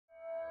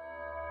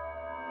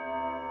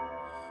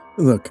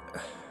Look,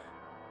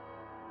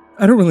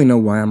 I don't really know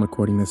why I'm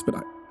recording this, but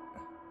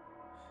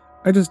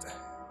I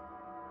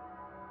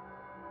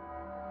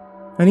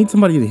need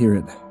somebody to hear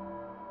it.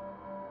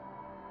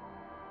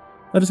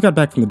 I just got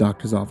back from the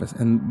doctor's office,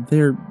 and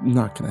they're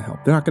not going to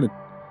help. They're not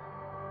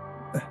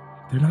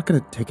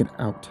going to take it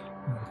out.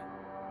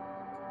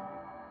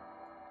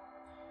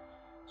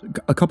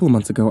 A couple of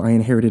months ago, I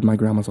inherited my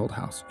grandma's old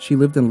house. She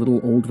lived in a little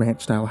old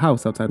ranch-style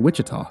house outside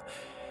Wichita.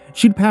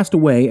 She'd passed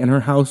away, and her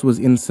house was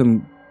in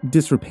some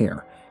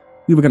disrepair.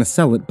 We were going to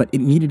sell it, but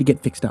it needed to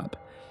get fixed up.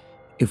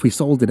 If we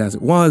sold it as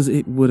it was,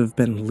 it would have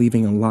been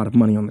leaving a lot of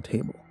money on the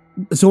table.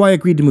 So I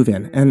agreed to move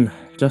in and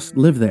just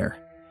live there.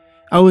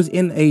 I was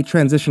in a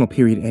transitional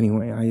period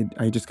anyway.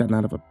 I had just gotten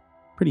out of a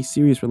pretty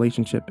serious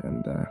relationship,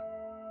 and,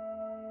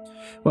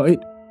 well,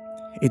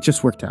 it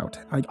just worked out.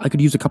 I could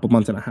use a couple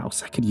months in a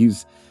house. I could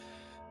use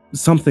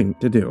something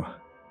to do.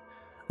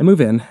 I move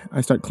in,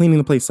 I start cleaning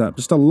the place up,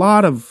 just a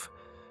lot of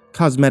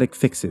cosmetic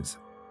fixes.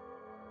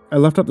 I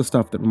left out the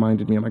stuff that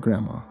reminded me of my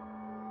grandma.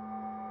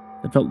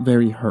 It felt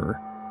very her.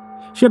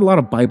 She had a lot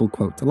of Bible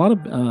quotes, a lot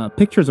of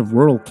pictures of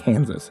rural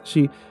Kansas.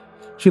 She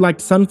liked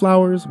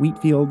sunflowers, wheat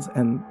fields,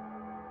 and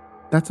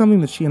that's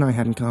something that she and I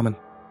had in common.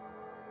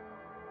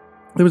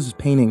 There was this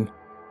painting,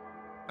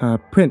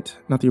 print,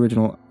 not the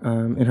original,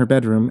 in her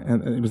bedroom,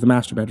 and it was the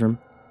master bedroom,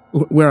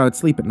 where I would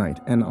sleep at night,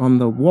 and on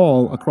the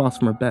wall across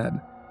from her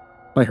bed,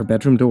 by her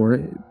bedroom door,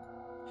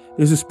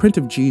 there's this print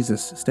of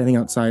Jesus standing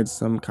outside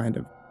some kind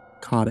of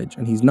cottage,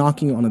 and he's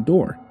knocking on a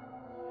door.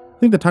 I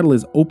think the title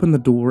is Open the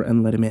Door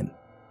and Let Him In.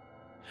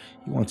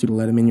 He wants you to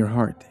let him in your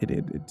heart,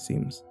 it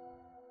seems.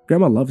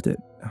 Grandma loved it.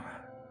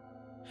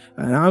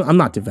 And I'm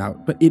not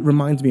devout, but it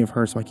reminds me of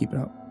her, so I keep it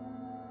up.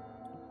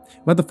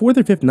 About the fourth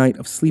or fifth night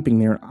of sleeping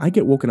there, I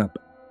get woken up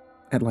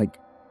at like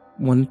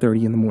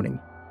 1:30 in the morning.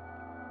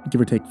 Give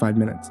or take 5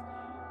 minutes.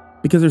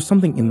 Because there's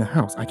something in the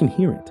house. I can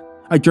hear it.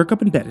 I jerk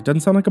up in bed. It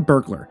doesn't sound like a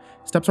burglar.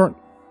 Steps aren't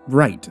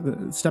right.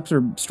 The steps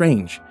are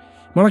strange.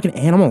 More like an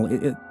animal.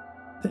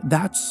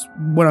 That's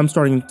what I'm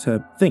starting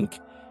to think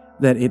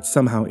that it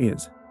somehow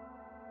is.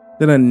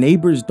 That a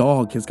neighbor's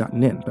dog has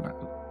gotten in, but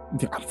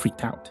I'm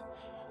freaked out.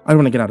 I don't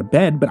want to get out of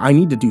bed, but I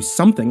need to do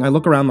something. I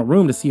look around the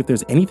room to see if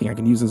there's anything I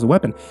can use as a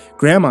weapon.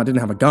 Grandma didn't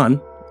have a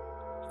gun.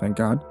 Thank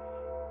God.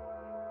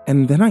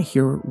 And then I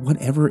hear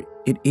whatever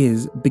it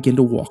is begin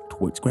to walk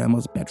towards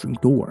Grandma's bedroom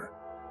door.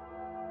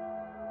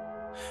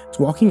 It's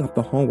walking up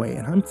the hallway,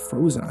 and I'm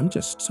frozen. I'm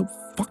just so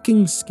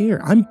fucking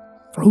scared. I'm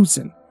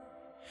frozen.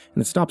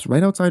 And it stops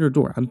right outside her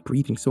door. I'm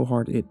breathing so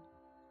hard, it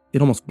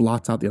almost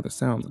blots out the other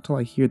sounds until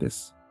I hear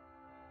this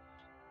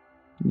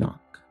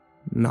knock,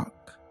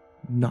 knock,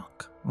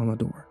 knock on the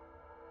door.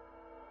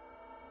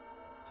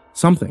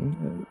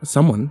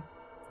 Someone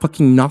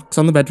fucking knocks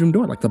on the bedroom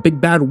door like the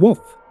big bad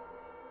wolf.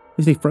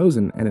 They stay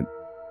frozen, and it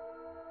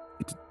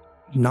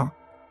knock,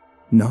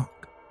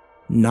 knock,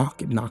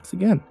 knock. It knocks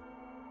again.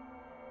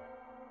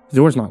 The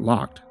door's not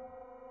locked.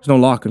 There's no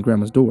lock on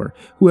Grandma's door.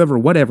 Whoever,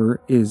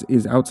 whatever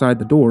is outside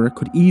the door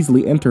could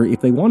easily enter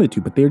if they wanted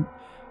to, but they're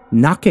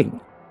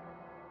knocking.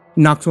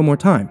 Knocks one more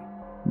time.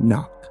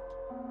 Knock,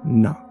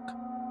 knock,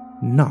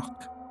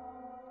 knock.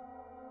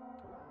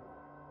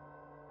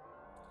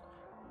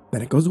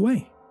 Then it goes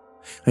away.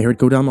 I hear it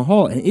go down the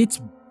hall, and it's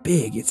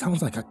big. It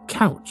sounds like a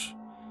couch.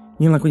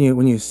 You know, like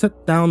when you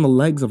sit down the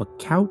legs of a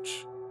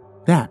couch,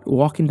 that,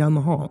 walking down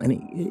the hall, and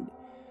it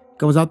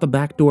goes out the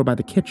back door by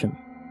the kitchen.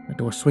 The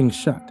door swings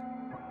shut.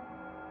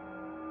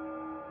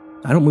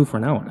 I don't move for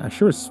an hour. I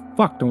sure as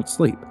fuck don't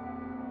sleep.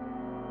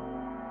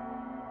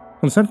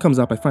 When the sun comes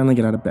up, I finally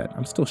get out of bed.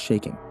 I'm still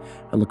shaking.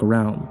 I look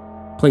around.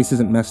 Place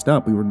isn't messed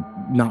up. We were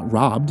not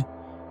robbed.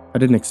 I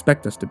didn't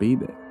expect us to be.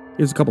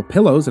 There's a couple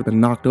pillows that have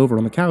been knocked over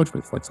on the couch, but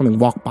it's like something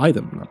walked by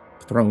them, not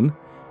thrown.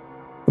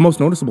 The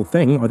most noticeable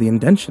thing are the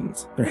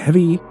indentions. They're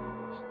heavy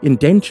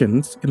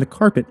indentions in the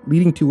carpet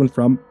leading to and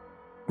from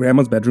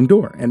Grandma's bedroom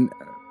door. And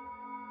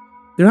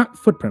they're not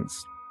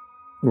footprints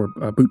or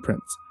boot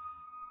prints.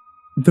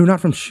 They're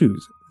not from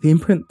shoes. The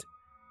imprint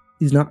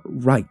is not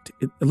right.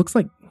 It looks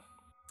like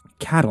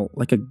cattle,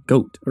 like a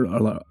goat or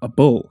a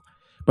bull,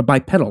 but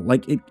bipedal,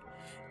 like it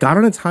got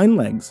on its hind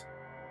legs,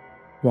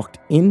 walked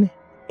in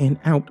and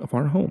out of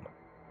our home.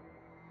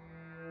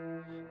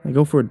 I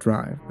go for a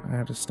drive, but I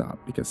have to stop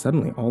because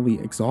suddenly all the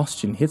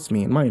exhaustion hits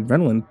me and my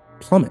adrenaline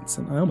plummets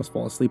and I almost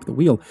fall asleep at the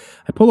wheel.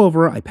 I pull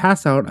over, I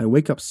pass out, I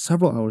wake up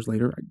several hours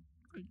later,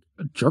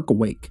 I jerk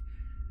awake.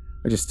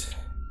 I just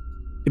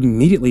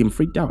immediately am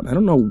freaked out. I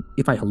don't know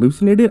if I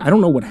hallucinated. I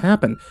don't know what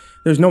happened.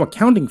 There's no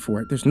accounting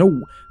for it. There's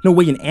no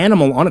way an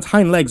animal on its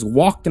hind legs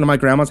walked into my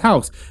grandma's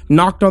house,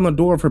 knocked on the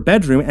door of her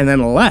bedroom, and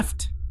then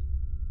left.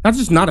 That's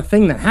just not a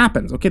thing that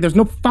happens, okay? There's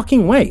no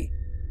fucking way.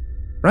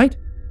 Right?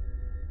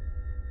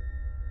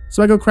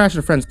 So I go crash at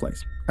a friend's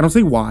place. I don't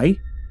say why.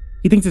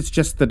 He thinks it's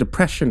just the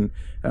depression,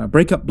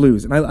 breakup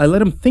blues, and I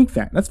let him think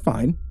that. That's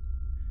fine.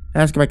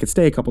 I ask if I could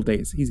stay a couple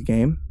days. He's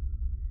game.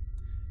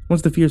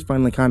 Once the fear's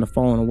finally kind of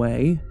fallen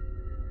away,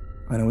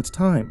 I know it's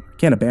time. I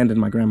can't abandon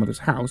my grandmother's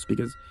house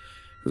because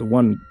it was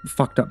one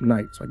fucked up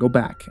night, so I go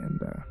back and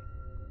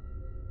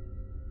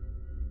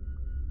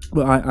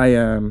Well, I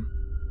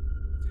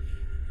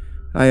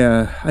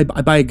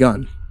buy a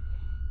gun.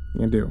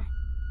 I do.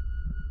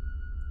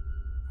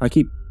 I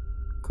keep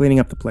cleaning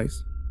up the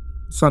place.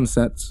 Sun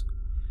sets.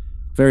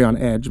 Very on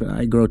edge, but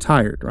I grow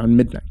tired around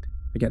midnight.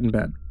 I get in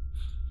bed.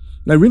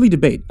 And I really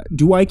debate,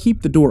 do I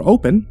keep the door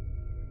open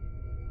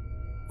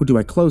or do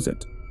I close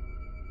it?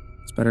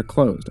 It's better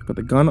closed. I put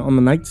the gun on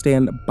the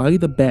nightstand by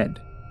the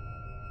bed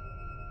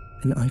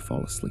and I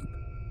fall asleep.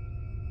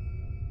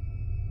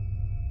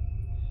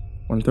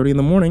 1:30 in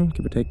the morning,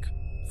 give or take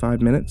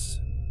 5 minutes,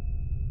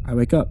 I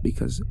wake up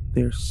because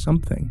there's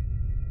something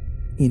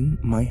in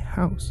my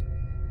house.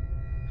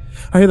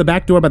 I hear the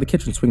back door by the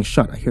kitchen swing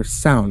shut. I hear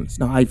sounds.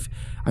 Now, I've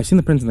seen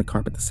the prints in the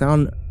carpet. The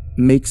sound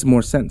makes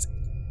more sense.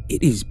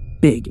 It is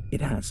big.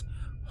 It has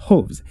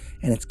hooves,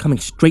 and it's coming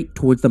straight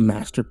towards the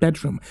master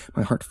bedroom.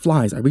 My heart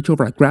flies. I reach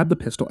over, I grab the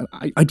pistol, and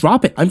I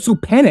drop it. I'm so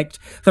panicked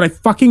that I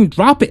fucking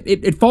drop it.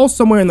 It falls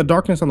somewhere in the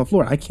darkness on the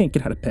floor. I can't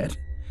get out of bed.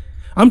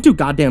 I'm too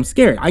goddamn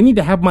scared. I need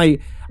to have my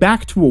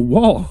back to a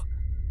wall.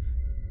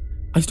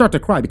 I start to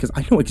cry because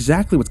I know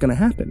exactly what's going to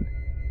happen.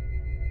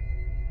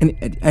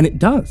 And it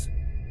does.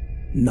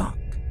 Knock,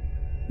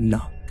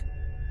 knock,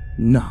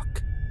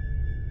 knock.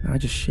 And I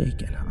just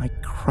shake and I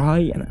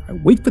cry and I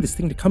wait for this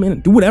thing to come in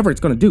and do whatever it's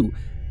going to do.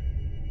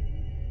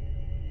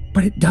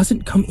 But it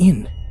doesn't come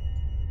in.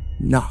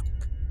 Knock,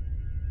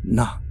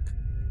 knock,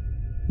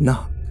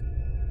 knock.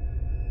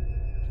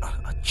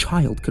 A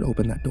child could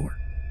open that door.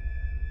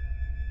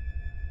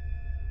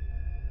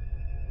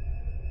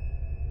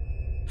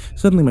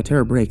 Suddenly my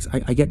terror breaks.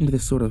 I get into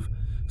this sort of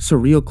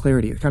surreal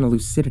clarity, a kind of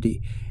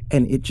lucidity,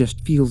 and it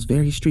just feels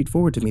very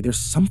straightforward to me. There's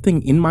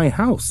something in my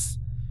house.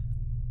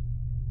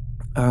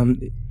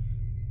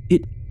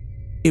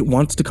 It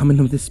wants to come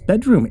into this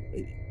bedroom.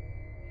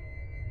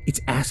 It's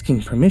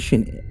asking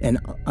permission, and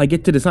I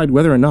get to decide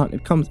whether or not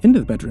it comes into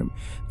the bedroom.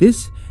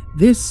 This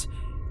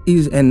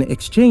is an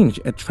exchange,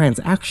 a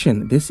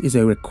transaction. This is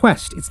a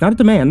request. It's not a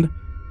demand.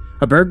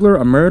 A burglar,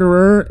 a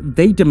murderer,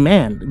 they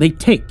demand, they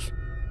take.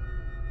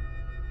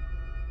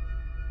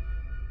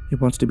 It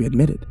wants to be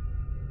admitted.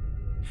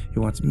 It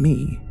wants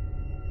me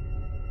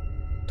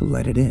to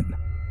let it in.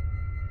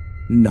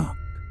 Knock,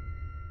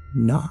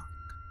 knock,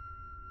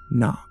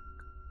 knock.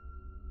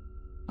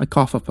 I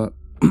cough up a,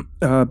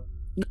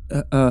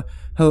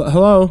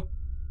 hello?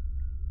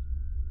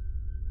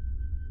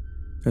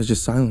 There's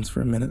just silence for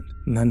a minute,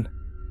 and then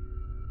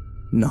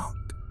knock.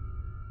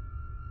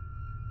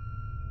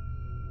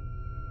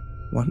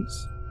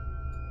 Once,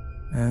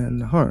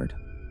 and hard.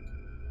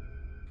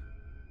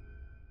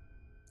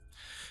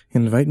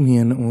 Invite me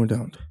in or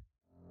don't.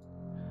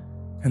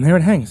 And there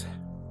it hangs.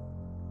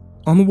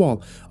 On the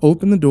wall.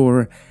 Open the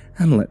door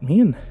and let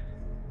me in.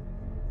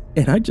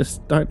 And I just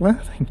start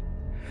laughing.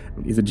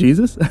 Is it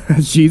Jesus?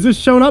 Has Jesus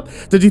shown up?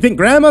 Did you think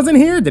Grandma's in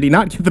here? Did he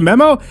not get the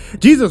memo?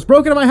 Jesus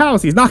broke into my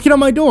house. He's knocking on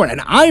my door.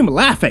 And I'm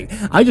laughing.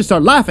 I just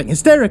start laughing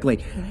hysterically.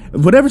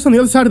 Whatever's on the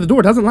other side of the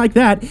door doesn't like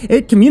that.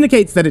 It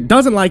communicates that it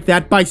doesn't like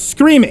that by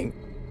screaming.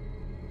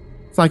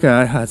 It's like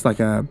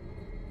a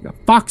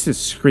fox's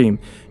scream.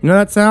 You know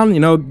that sound?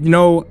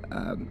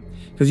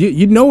 Because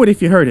you'd know it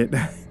if you heard it.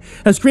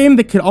 A scream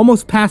that could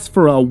almost pass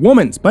for a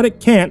woman's, but it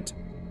can't.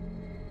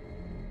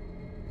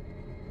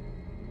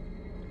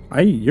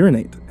 I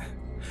urinate.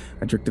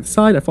 I jerk to the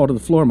side, I fall to the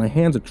floor, my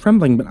hands are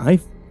trembling, but I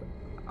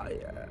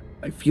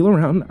feel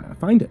around, I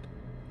find it.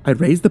 I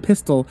raise the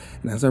pistol,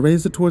 and as I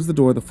raise it towards the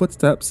door, the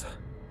footsteps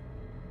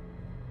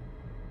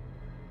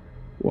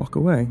walk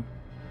away.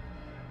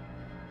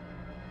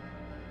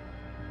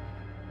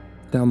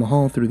 Down the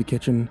hall, through the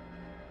kitchen,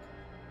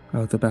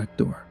 out the back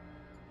door.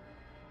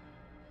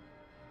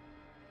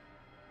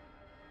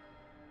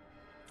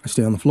 I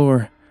stay on the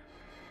floor,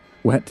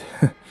 wet,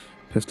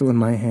 pistol in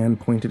my hand,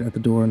 pointed at the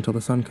door until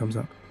the sun comes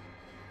up.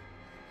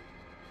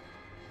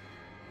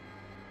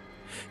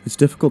 It's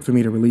difficult for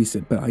me to release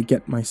it, but I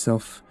get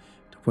myself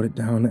to put it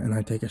down and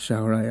I take a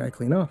shower, I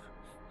clean off.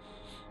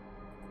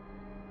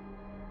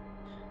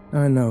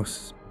 I know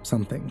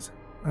some things.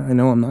 I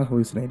know I'm not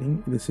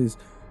hallucinating. This is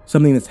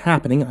something that's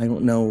happening. I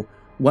don't know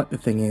what the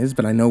thing is,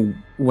 but I know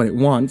what it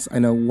wants. I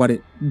know what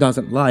it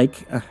doesn't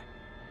like.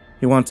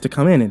 It wants to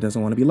come in. It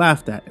doesn't want to be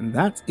laughed at. And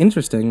that's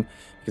interesting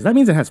because that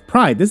means it has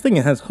pride. This thing,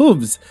 it has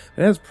hooves.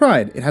 It has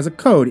pride. It has a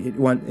code. It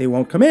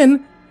won't come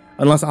in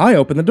unless I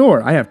open the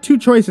door. I have two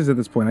choices at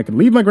this point. I could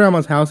leave my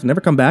grandma's house and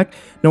never come back.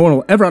 No one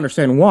will ever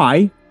understand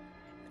why.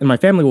 And my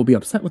family will be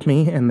upset with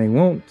me, and they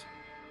won't.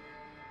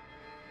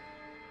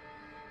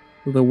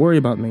 They'll worry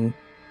about me.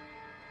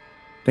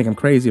 Think I'm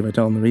crazy if I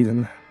tell them the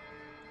reason.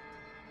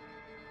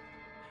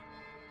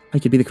 I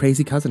could be the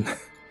crazy cousin.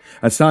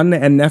 A son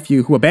and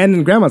nephew who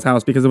abandoned grandma's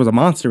house because there was a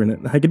monster in it.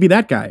 I could be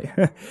that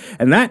guy.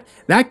 And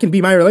that can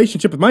be my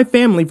relationship with my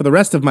family for the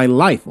rest of my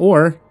life.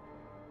 Or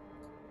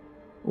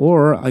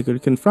I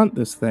could confront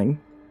this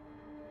thing.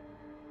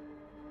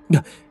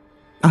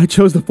 I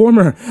chose the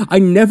former. I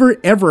never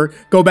ever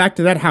go back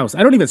to that house.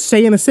 I don't even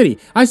stay in the city.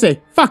 I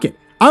say, fuck it.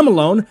 I'm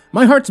alone.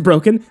 My heart's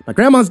broken. My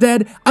grandma's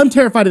dead. I'm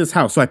terrified of this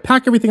house. So I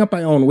pack everything up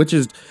I own, which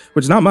is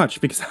not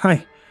much because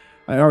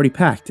I already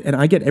packed, and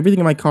I get everything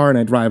in my car and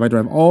I drive. I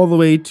drive all the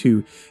way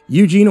to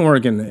Eugene,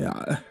 Oregon.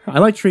 I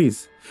like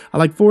trees. I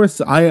like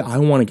forests. I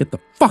want to get the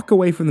fuck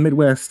away from the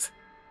Midwest.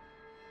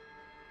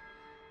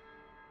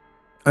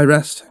 I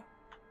rest.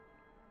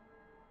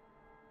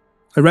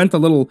 I rent a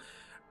little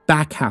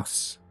back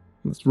house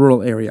in this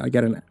rural area. I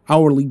get an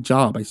hourly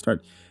job. I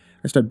start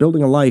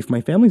building a life.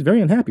 My family's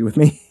very unhappy with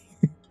me.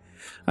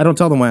 I don't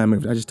tell them why I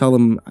moved. I just tell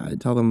them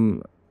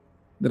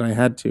that I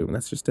had to, and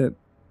that's just it.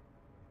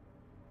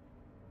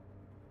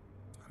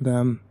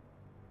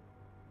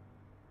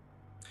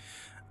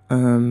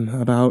 And,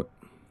 about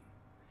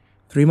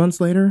 3 months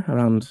later,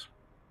 around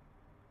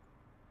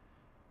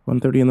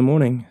 1:30 in the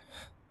morning,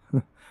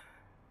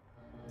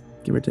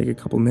 give or take a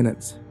couple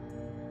minutes,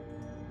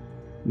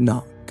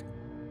 knock,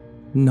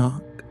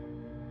 knock,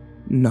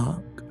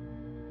 knock.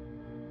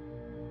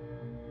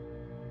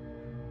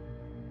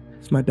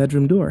 It's my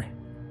bedroom door.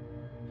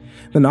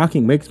 The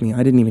knocking wakes me.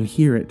 I didn't even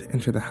hear it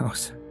enter the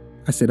house.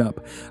 I sit up.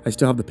 I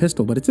still have the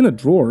pistol, but it's in a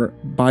drawer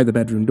by the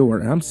bedroom door,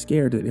 and I'm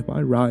scared that if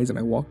I rise and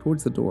I walk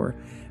towards the door,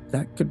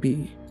 that could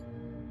be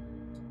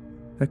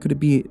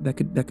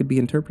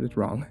interpreted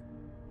wrong.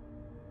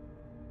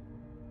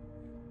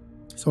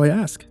 So I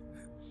ask,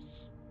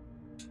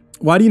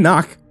 "Why do you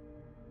knock?"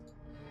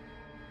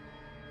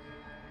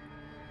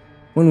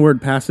 One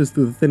word passes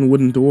through the thin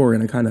wooden door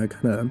in a kind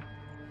of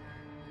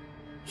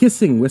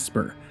hissing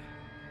whisper.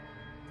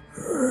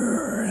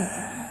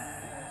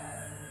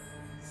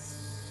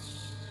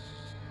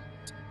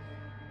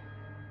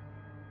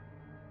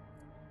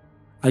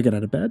 I get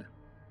out of bed.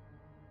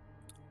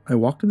 I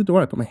walk to the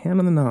door. I put my hand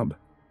on the knob.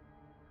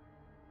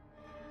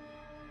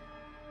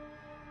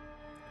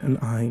 And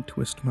I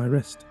twist my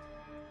wrist.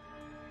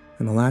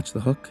 And the latch, the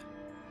hook,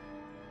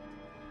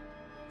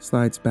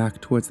 slides back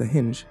towards the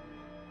hinge.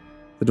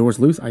 The door's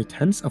loose. I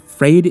tense,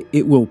 afraid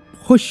it will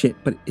push it,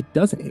 but it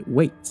doesn't. It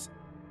waits.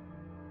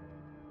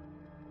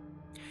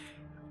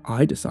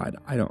 I decide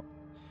I don't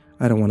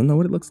want to know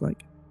what it looks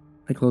like.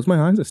 I close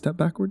my eyes. I step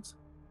backwards,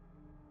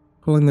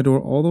 pulling the door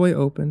all the way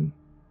open,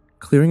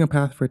 clearing a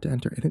path for it to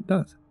enter, and it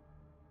does.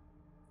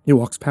 It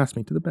walks past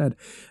me to the bed.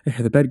 I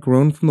hear the bed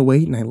groan from the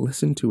weight, and I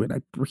listen to it.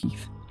 I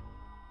breathe.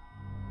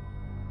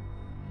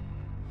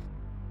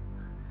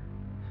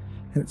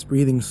 And its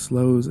breathing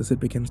slows as it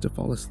begins to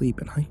fall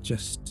asleep, and I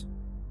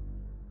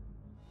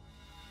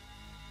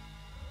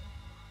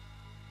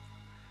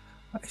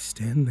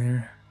stand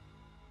there,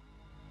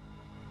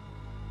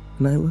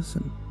 and I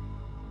listen.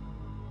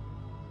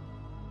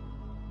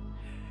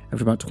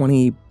 After about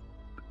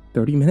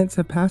 30 minutes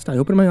have passed, I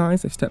open my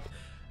eyes. I step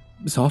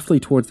softly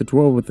towards the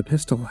drawer with the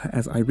pistol.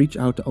 As I reach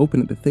out to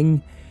open it, the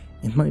thing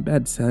in my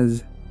bed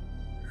says,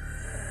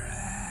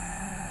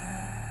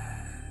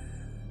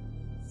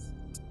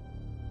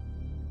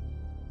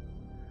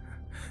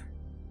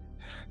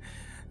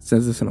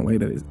 says this in a way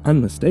that is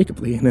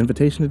unmistakably an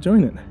invitation to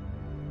join it.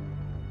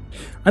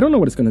 I don't know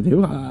what it's going to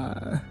do,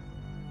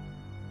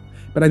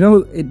 but I know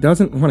it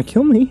doesn't want to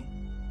kill me.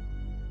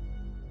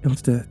 It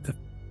wants to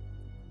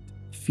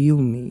feel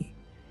me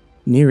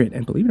near it,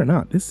 and believe it or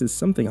not, this is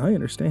something I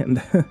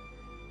understand.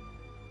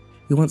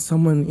 You want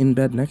someone in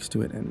bed next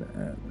to it, and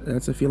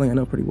that's a feeling I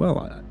know pretty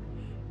well.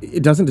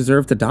 It doesn't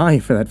deserve to die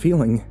for that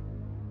feeling.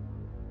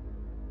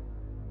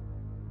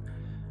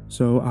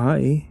 So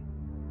I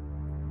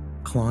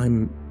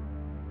climb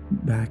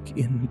back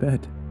in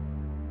bed.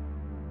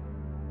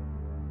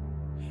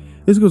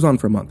 This goes on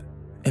for a month,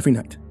 every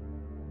night.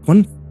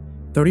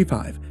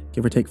 1:35,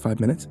 give or take 5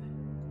 minutes.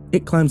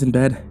 It climbs in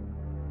bed.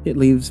 It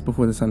leaves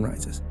before the sun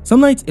rises. Some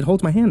nights, it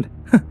holds my hand.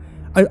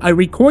 I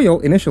recoil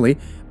initially,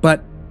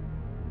 but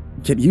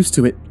get used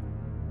to it.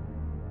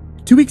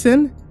 2 weeks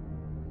in,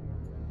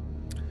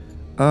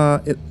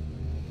 it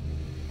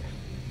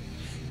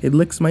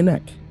licks my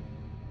neck.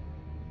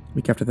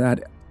 Week after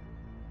that,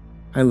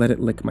 I let it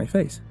lick my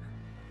face.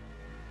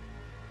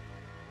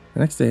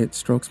 The next day, it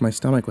strokes my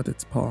stomach with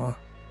its paw.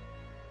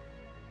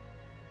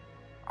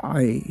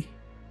 I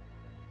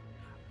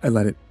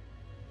let it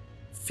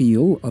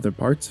feel other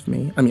parts of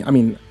me. I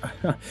mean,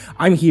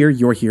 I'm here,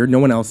 you're here, no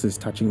one else is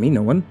touching me,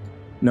 no one.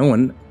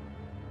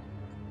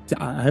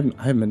 I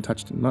haven't been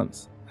touched in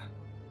months.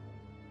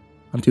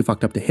 I'm too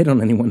fucked up to hit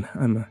on anyone.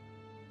 I'm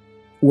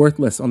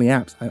worthless on the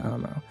apps. I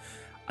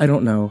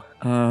don't know.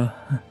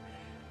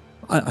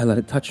 I let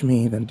it touch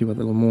me, then do a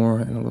little more,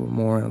 and a little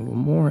more, and a little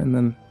more, and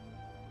then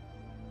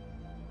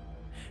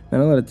I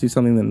let it do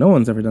something that no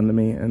one's ever done to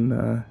me,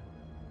 and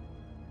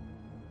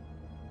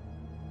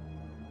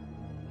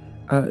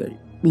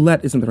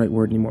let isn't the right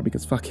word anymore,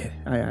 because fuck it.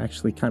 I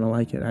actually kind of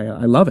like it.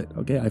 I love it,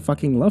 okay? I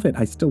fucking love it.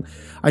 I still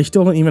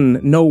don't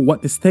even know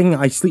what this thing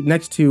I sleep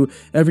next to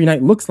every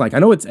night looks like. I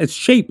know it's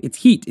shape, it's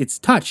heat, it's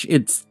touch,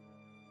 it's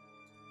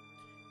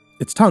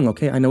tongue,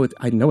 okay? I know it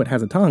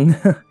has a tongue.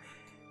 It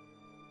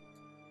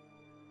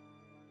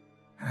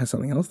has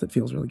something else that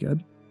feels really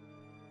good.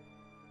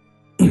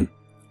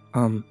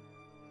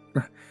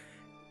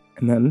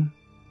 And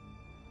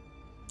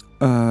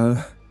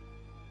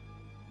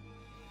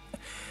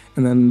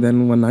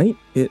then one night,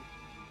 it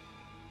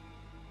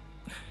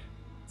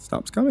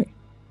stops coming.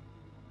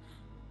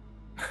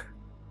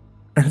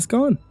 And it's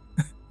gone.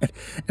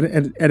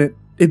 and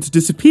it's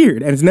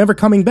disappeared, and it's never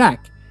coming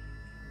back.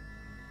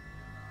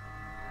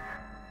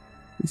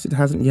 At least it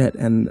hasn't yet,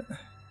 and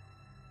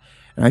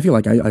I feel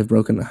like I've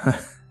broken...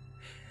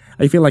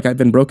 I feel like I've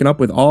been broken up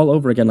with all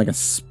over again, like a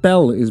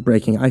spell is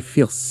breaking. I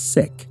feel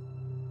sick.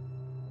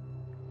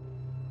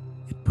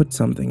 It put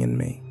something in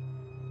me.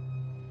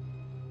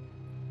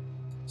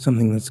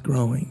 Something that's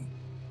growing.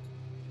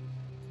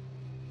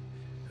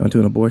 I went to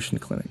an abortion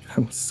clinic.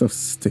 I was so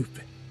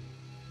stupid.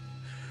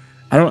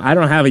 I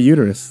don't have a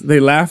uterus. They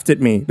laughed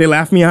at me. They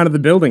laughed me out of the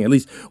building. At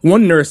least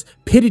one nurse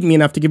pitied me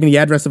enough to give me the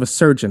address of a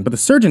surgeon, but the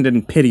surgeon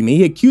didn't pity me.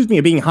 He accused me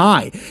of being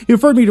high. He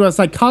referred me to a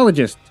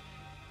psychologist.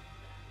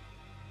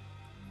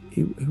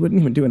 He wouldn't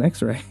even do an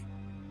x-ray.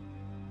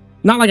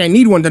 Not like I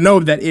need one to know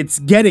that it's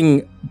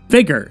getting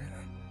bigger.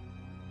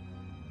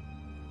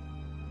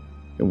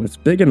 And when it's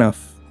big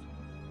enough,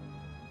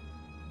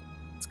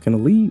 it's gonna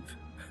leave.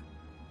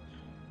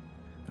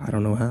 I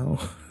don't know how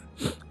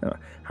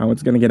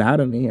it's gonna get out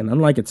of me, and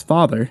unlike its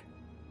father,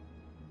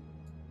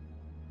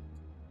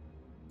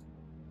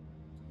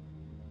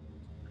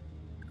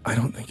 I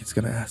don't think it's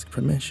gonna ask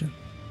permission.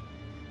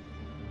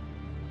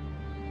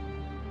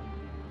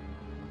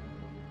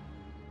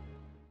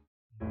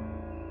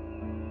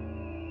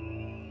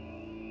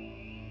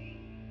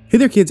 Hey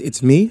there kids,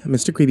 it's me,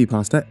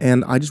 MrCreepyPasta,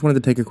 and I just wanted to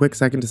take a quick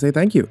second to say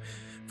thank you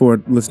for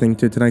listening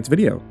to tonight's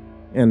video,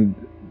 and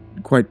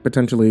quite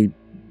potentially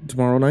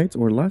tomorrow night's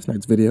or last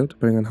night's video,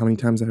 depending on how many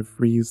times I've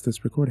reused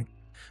this recording.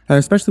 I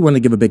especially want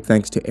to give a big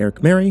thanks to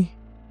Erik Mary,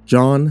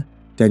 John,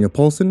 Daniel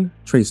Poulsen,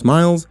 Trace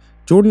Miles,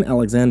 Jordan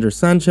Alexander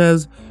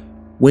Sanchez,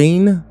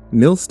 Wayne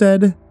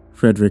Milstead,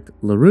 Frederick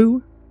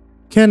LaRue,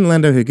 Ken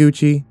LAndo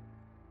Higuchi,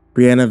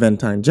 Brianna Van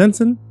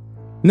Tine-Janzen,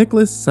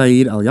 Nicholas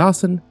Saeid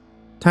Alyain,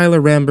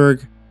 Tyler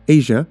Ramberg,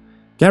 Asia,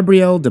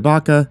 Gabrielle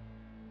baca,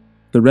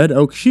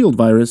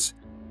 TheRedOakShieldVirus,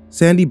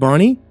 Sandy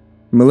Barney,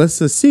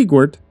 Melissa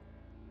Siegwart,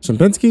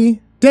 Chompski,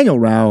 Daniel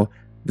Rowe,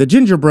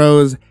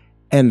 TheGingerBroz,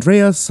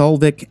 Andreas,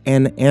 Solvik,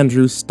 and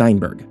Andrew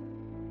Steinberg.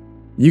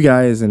 You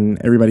guys and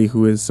everybody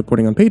who is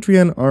supporting on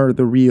Patreon are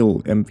the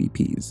real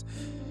MVPs.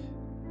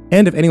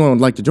 And if anyone would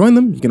like to join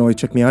them, you can always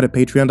check me out at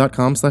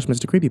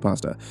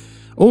patreon.com/MrCreepyPasta.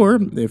 Or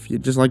if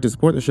you'd just like to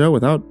support the show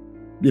without,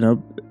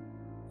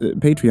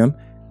 Patreon,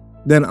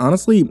 then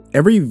honestly,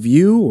 every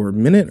view or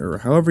minute or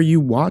however you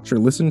watch or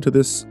listen to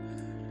this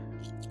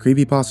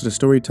CreepyPasta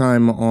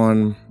Storytime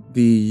on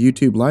the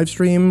YouTube live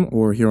stream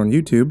or here on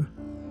YouTube,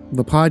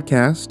 the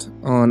podcast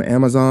on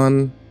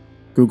Amazon,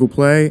 Google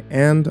Play,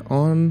 and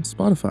on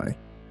Spotify.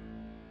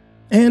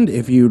 And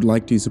if you'd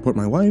like to support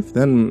my wife,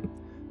 then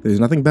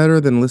there's nothing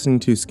better than listening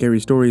to scary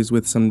stories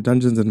with some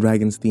Dungeons &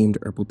 Dragons themed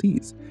herbal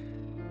teas.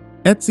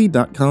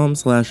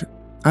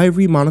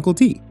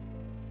 Etsy.com/IvoryMonocleTea.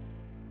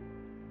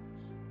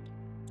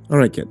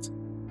 Alright kids,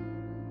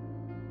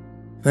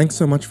 thanks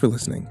so much for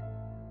listening,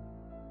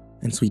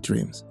 and sweet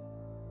dreams.